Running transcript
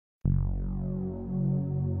Welcome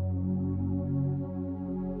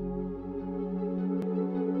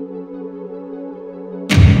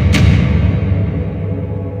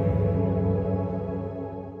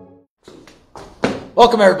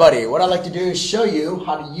everybody. What I'd like to do is show you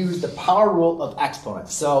how to use the power rule of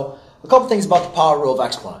exponents. So a couple things about the power rule of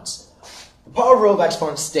exponents. The power rule of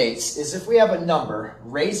exponents states is if we have a number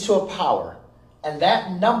raised to a power and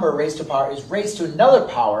that number raised to a power is raised to another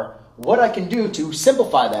power, what I can do to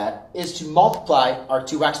simplify that is to multiply our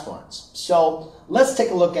two exponents. So let's take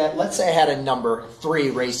a look at, let's say I had a number 3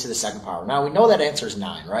 raised to the second power. Now we know that answer is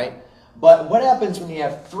 9, right? But what happens when you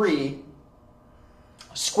have 3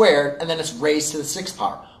 squared and then it's raised to the 6th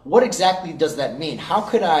power? What exactly does that mean? How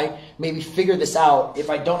could I maybe figure this out if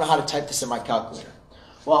I don't know how to type this in my calculator?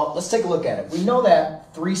 Well, let's take a look at it. We know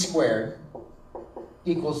that 3 squared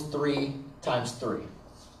equals 3 times 3,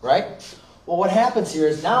 right? Well, what happens here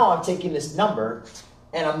is now I'm taking this number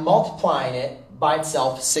and I'm multiplying it by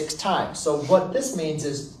itself 6 times. So what this means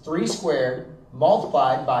is 3 squared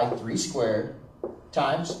multiplied by 3 squared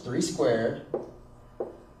times 3 squared.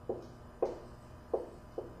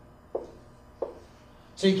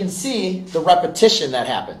 So you can see the repetition that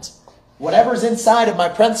happens. Whatever's inside of my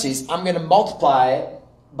parentheses, I'm going to multiply it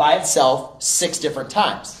by itself 6 different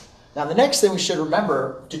times. Now the next thing we should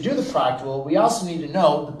remember, to do the product rule, we also need to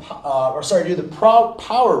know, to do the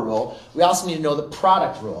power rule, we also need to know the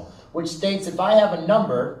product rule, which states if I have a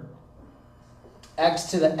number, x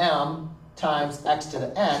to the m times x to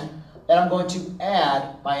the n, then I'm going to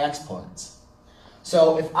add my exponents.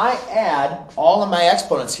 So if I add all of my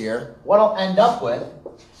exponents here, what I'll end up with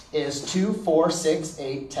is 2, 4, 6,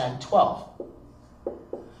 8, 10, 12.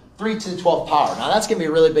 3 to the 12th power. Now that's going to be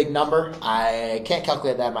a really big number. I can't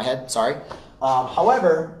calculate that in my head, sorry.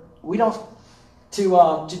 However, we don't,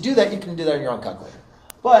 to do that, you can do that in your own calculator.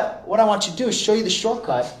 But what I want you to do is show you the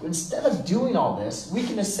shortcut. Instead of doing all this, we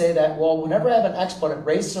can just say that, well, whenever I have an exponent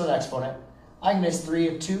raised to an exponent, I can just 3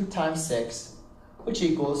 of 2 times 6, which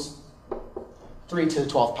equals 3 to the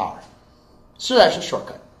 12th power. So that's a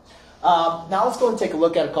shortcut. Now let's go and take a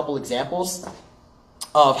look at a couple examples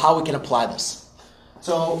of how we can apply this.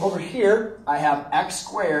 So over here, I have x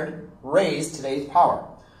squared raised to the 8th power.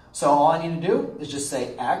 So all I need to do is just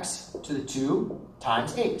say x to the 2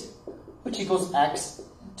 times 8, which equals x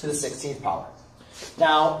to the 16th power.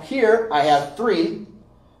 Now here I have 3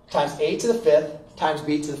 times a to the 5th times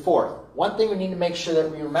b to the 4th. One thing we need to make sure that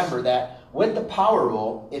we remember that with the power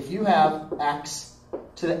rule, if you have x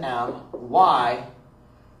to the m, y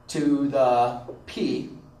to the p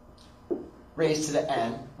raised to the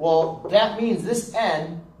n, well, that means this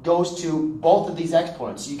n goes to both of these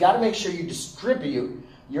exponents. So you got to make sure you distribute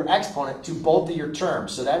your exponent to both of your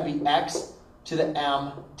terms. So that would be x to the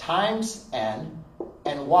m times n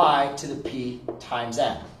and y to the p times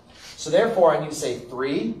n. So therefore, I need to say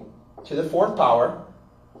 3 to the 4th power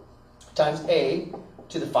times a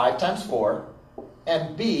to the 5 times 4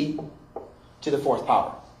 and b to the 4th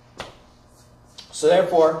power. So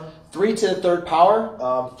therefore, 3 to the 3rd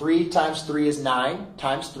power, 3 times 3 is 9,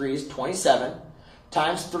 times 3 is 27,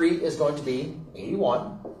 times 3 is going to be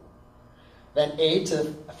 81. Then a to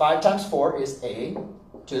the 5 times 4 is a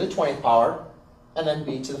to the 20th power, and then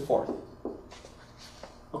b to the 4th.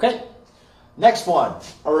 Okay? Next one.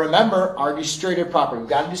 Remember our distributive property. We've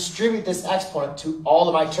got to distribute this exponent to all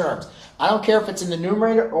of my terms. I don't care if it's in the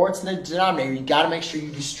numerator or it's in the denominator. You've got to make sure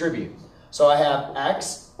you distribute. So I have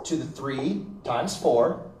x to the 3 times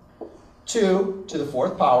 4, 2 to the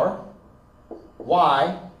 4th power,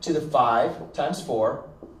 y to the 5 times 4,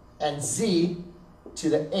 and z to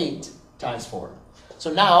the 8 times 4.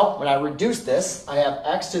 So now, when I reduce this, I have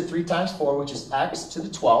x to the 3 times 4, which is x to the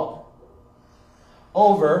 12th,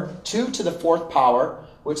 over 2 to the 4th power,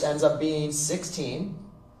 which ends up being 16,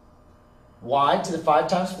 y to the 5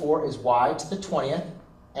 times 4 is y to the 20th,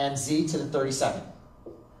 and z to the 32nd.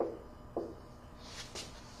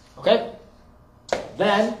 Okay?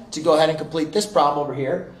 Then, to go ahead and complete this problem over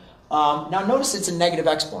here, now notice it's a negative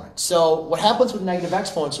exponent. So what happens with negative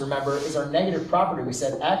exponents, remember, is our negative property. We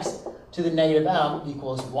said x to the negative m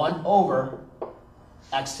equals 1 over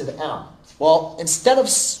x to the m. Well, instead of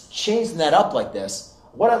changing that up like this,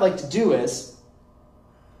 what I'd like to do is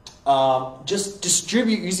just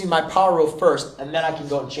distribute using my power rule first, and then I can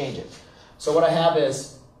go and change it. So what I have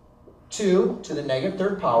is 2 to the negative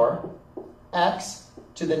 3rd power, x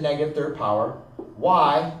to the negative 3rd power,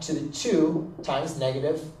 y to the 2 times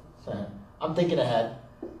negative, I'm thinking ahead,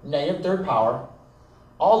 negative 3rd power,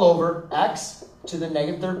 all over x to the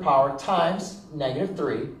negative 3rd power times negative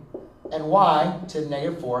 3, and y to the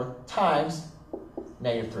negative 4th times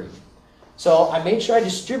negative 3. So I made sure I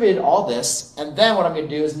distributed all this, and then what I'm going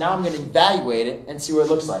to do is now I'm going to evaluate it and see what it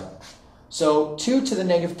looks like. So 2 to the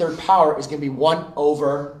negative third power is going to be 1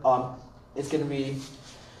 over, it's going to be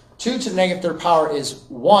 2 to the negative third power is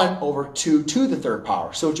 1 over 2 to the third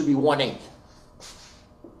power. So it should be 1/8.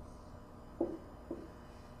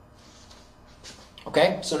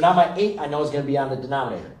 Okay, so now my 8 I know is going to be on the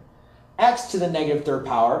denominator. X to the negative third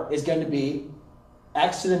power is going to be,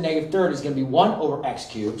 x to the negative third is going to be 1 over x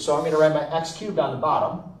cubed. So I'm going to write my x cubed on the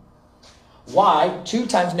bottom. Y, 2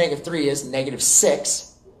 times negative 3 is negative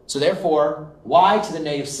 6. So therefore, y to the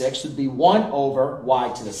negative 6 would be 1 over y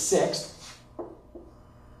to the 6th.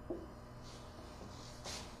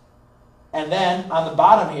 And then on the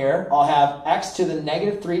bottom here, I'll have x to the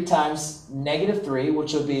negative 3 times negative 3,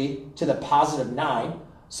 which will be to the positive 9.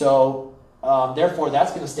 So therefore,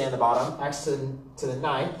 that's going to stay on the bottom, x to the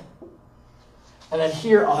 9th. And then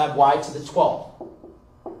here, I'll have y to the 12th.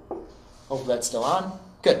 Hopefully that's still on.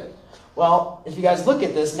 Good. Well, if you guys look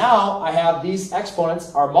at this, now I have these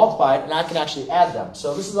exponents are multiplied, and I can actually add them.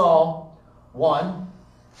 So this is all 1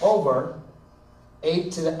 over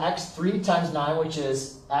 8 to the x 3 times 9, which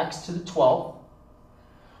is x to the 12th,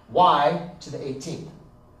 y to the 18th.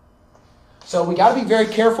 So we got to be very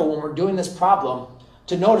careful when we're doing this problem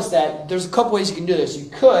to notice that there's a couple ways you can do this. You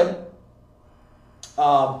could,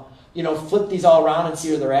 flip these all around and see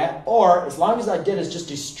where they're at, or as long as I did is just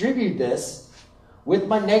distribute this with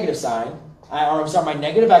my negative sign, my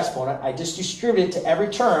negative exponent, I just distributed it to every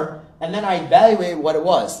term, and then I evaluated what it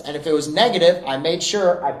was. And if it was negative, I made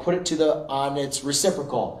sure I put it on its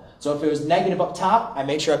reciprocal. So if it was negative up top, I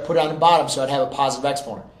made sure I put it on the bottom so I'd have a positive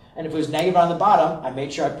exponent. And if it was negative on the bottom, I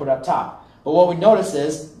made sure I put it up top. But what we noticed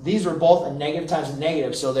is these were both a negative times a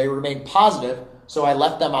negative, so they remained positive, so I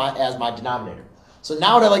left them as my denominator. So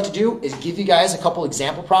now what I like to do is give you guys a couple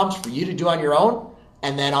example problems for you to do on your own,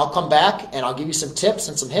 and then I'll come back and I'll give you some tips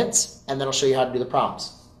and some hints, and then I'll show you how to do the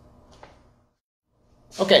problems.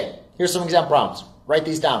 Okay, here's some example problems. Write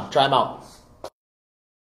these down. Try them out.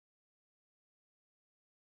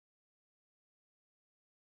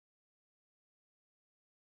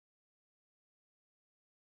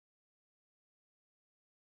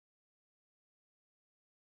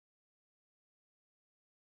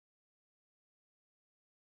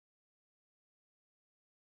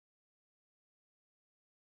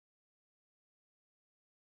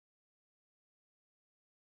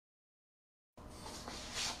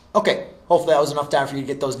 Okay, hopefully that was enough time for you to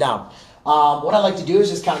get those down. What I like to do is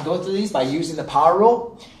just kind of go through these by using the power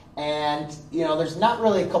rule. And, there's not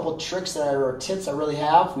really a couple tricks or tips I really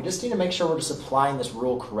have. We just need to make sure we're just applying this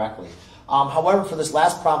rule correctly. However, for this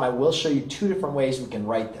last problem, I will show you 2 different ways we can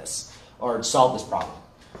write this or solve this problem.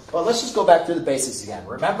 But let's just go back through the basics again.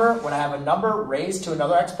 Remember, when I have a number raised to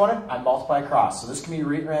another exponent, I multiply across. So this can be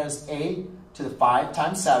written as a to the 5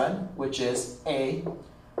 times 7, which is a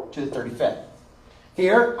to the 35th.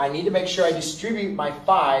 Here, I need to make sure I distribute my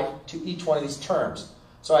 5 to each one of these terms.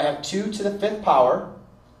 So I have 2 to the 5th power,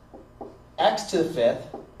 x to the 5th,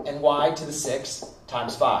 and y to the 6th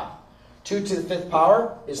times 5. 2 to the 5th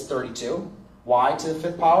power is 32. Y to the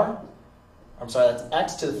 5th power, that's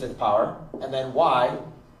x to the 5th power, and then y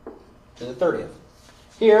to the 30th.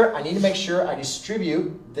 Here, I need to make sure I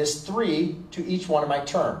distribute this 3 to each one of my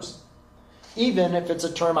terms, even if it's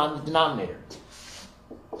a term on the denominator.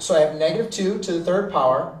 So I have negative 2 to the 3rd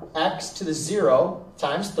power, x to the 0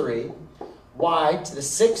 times 3, y to the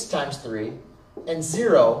 6 times 3, and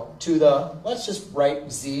 0 to the, let's just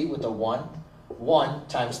write z with a 1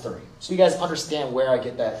 times 3. So you guys understand where I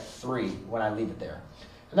get that 3 when I leave it there.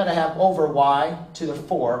 And then I have over y to the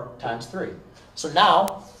 4 times 3. So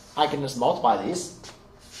now I can just multiply these.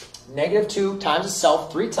 Negative 2 times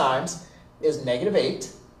itself 3 times is negative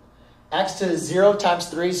 8. X to the 0 times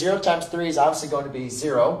 3. 0 times 3 is obviously going to be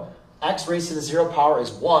 0. X raised to the 0 power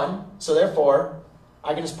is 1. So therefore,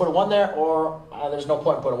 I can just put a 1 there, or there's no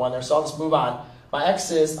point in putting a 1 there, so I'll just move on. My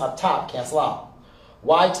x's up top cancel out.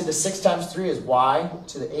 Y to the 6 times 3 is y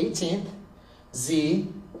to the 18th.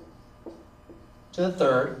 Z to the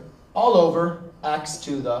 3rd, all over x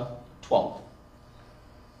to the 12th.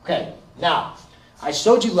 Okay, now, I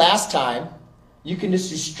showed you last time you can just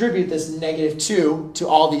distribute this negative 2 to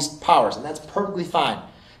all these powers, and that's perfectly fine.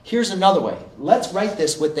 Here's another way. Let's write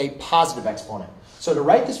this with a positive exponent. So to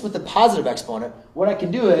write this with a positive exponent, what I can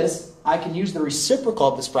do is I can use the reciprocal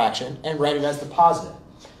of this fraction and write it as the positive.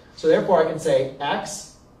 So therefore I can say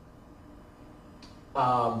x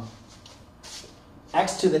to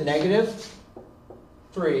the negative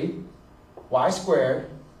 3 y squared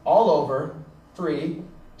all over 3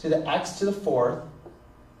 to the x to the 4th,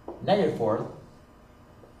 negative 4th,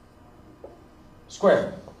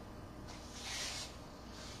 squared.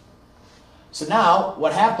 So now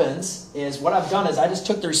what happens is what I've done is I just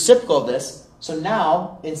took the reciprocal of this. So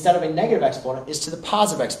now instead of a negative exponent, it's to the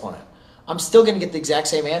positive exponent. I'm still going to get the exact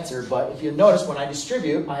same answer, but if you notice when I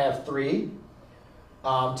distribute, I have 3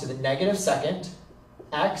 to the negative second,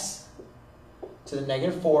 x to the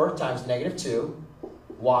negative 4 times negative 2,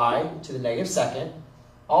 y to the negative second,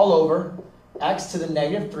 all over x to the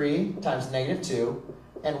negative 3 times negative 2,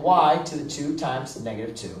 and y to the 2 times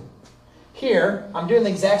negative 2. Here, I'm doing the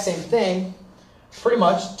exact same thing, pretty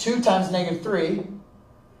much 2 times negative 3,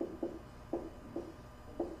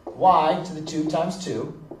 y to the 2 times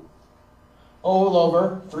 2, all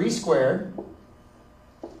over 3 squared,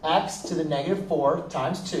 x to the negative 4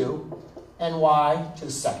 times 2, and y to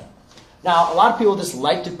the second. Now, a lot of people just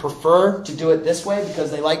like to prefer to do it this way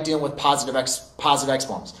because they like dealing with positive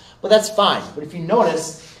exponents. But that's fine. But if you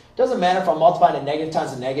notice, it doesn't matter if I'm multiplying a negative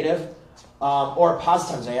times a negative or a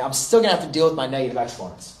positive times a negative. I'm still going to have to deal with my negative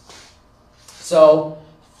exponents. So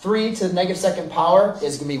 3 to the negative second power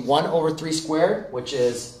is going to be 1 over 3 squared, which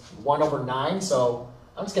is 1 over 9. So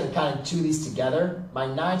I'm just going to kind of do these together. My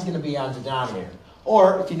 9 is going to be on the denominator.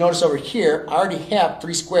 Or if you notice over here, I already have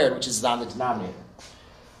 3 squared, which is on the denominator.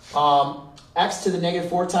 X to the negative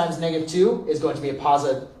 4 times negative 2 is going to be a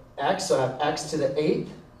positive x, so I have x to the 8th.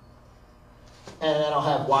 And then I'll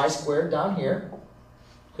have y squared down here,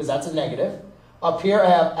 because that's a negative. Up here I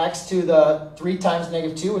have x to the 3 times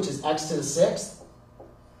negative 2, which is x to the 6th.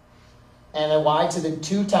 And then y to the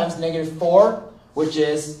 2 times negative 4, which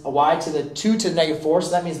is a y to the 2 to the negative 4,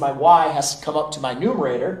 so that means my y has to come up to my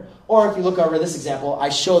numerator. Or if you look over this example, I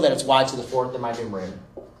show that it's y to the 4th in my numerator.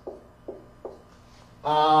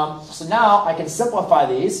 So now I can simplify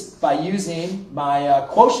these by using my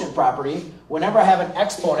quotient property. Whenever I have an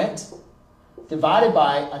exponent divided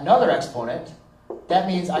by another exponent, that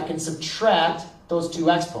means I can subtract those 2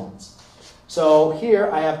 exponents. So here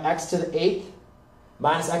I have x to the 8th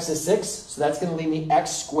minus x to the 6th, so that's going to leave me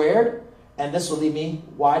x squared, and this will leave me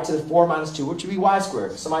y to the 4 minus 2, which would be y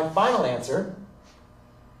squared. So my final answer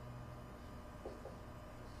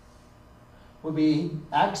would be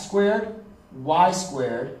x squared, y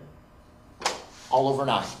squared, all over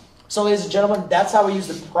 9. So ladies and gentlemen, that's how we use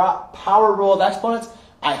the power rule of exponents.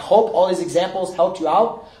 I hope all these examples helped you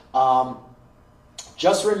out.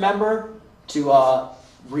 Just remember to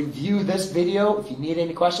review this video if you need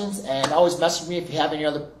any questions, and always message me if you have any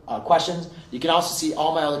other questions. You can also see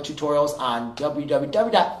all my other tutorials on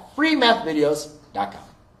www.freemathvideos.com.